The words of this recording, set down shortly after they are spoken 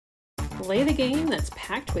Play the game that's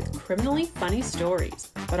packed with criminally funny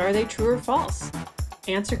stories. But are they true or false?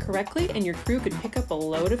 Answer correctly and your crew could pick up a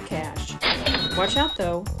load of cash. Watch out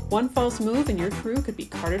though, one false move and your crew could be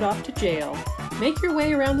carted off to jail. Make your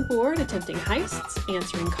way around the board attempting heists,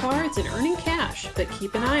 answering cards, and earning cash, but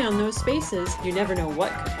keep an eye on those spaces, you never know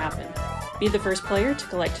what could happen. Be the first player to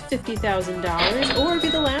collect $50,000 or be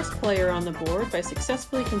the last player on the board by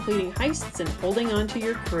successfully completing heists and holding on to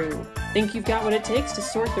your crew. Think you've got what it takes to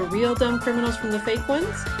sort the real dumb criminals from the fake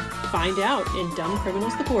ones? Find out in Dumb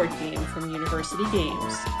Criminals the Board Game from University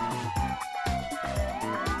Games.